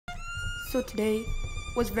So today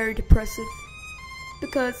was very depressive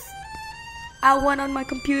because I went on my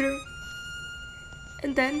computer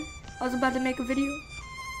and then I was about to make a video,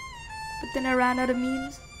 but then I ran out of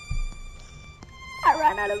memes.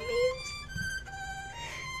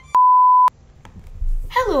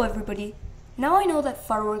 Hello everybody. Now I know that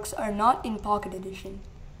fireworks are not in Pocket Edition,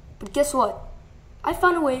 but guess what? I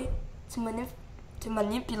found a way to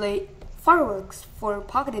manipulate fireworks for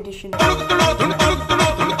Pocket Edition.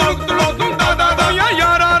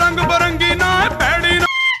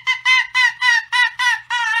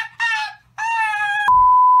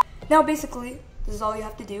 Now basically, this is all you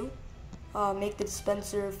have to do. Make the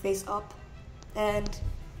dispenser face up and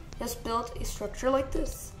just build a structure like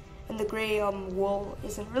this. And the gray wool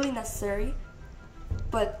isn't really necessary,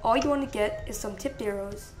 but all you want to get is some tipped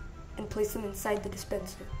arrows and place them inside the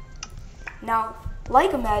dispenser. Now,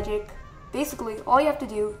 like a magic, basically all you have to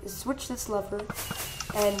do is switch this lever,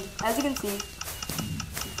 and as you can see,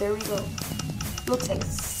 there we go. Looks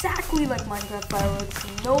exactly like Minecraft fireworks.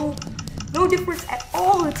 No difference at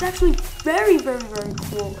all. It's actually very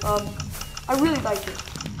cool. I really like it.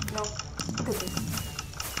 You know, look at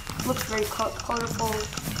this. Looks very colorful,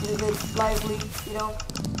 a little bit lively. You know,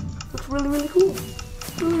 looks really cool.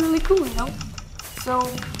 Really cool. You know. So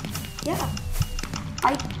yeah,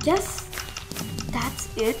 I guess that's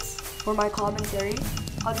it for my commentary.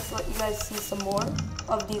 I'll just let you guys see some more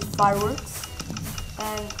of these fireworks.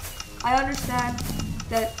 And I understand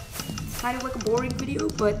that it's kind of like a boring video,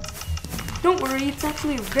 but don't worry, it's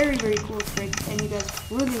actually a very cool trick and you guys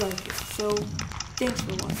really like it. So thanks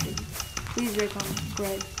for watching. Please rate, comment,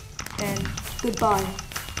 subscribe, and goodbye.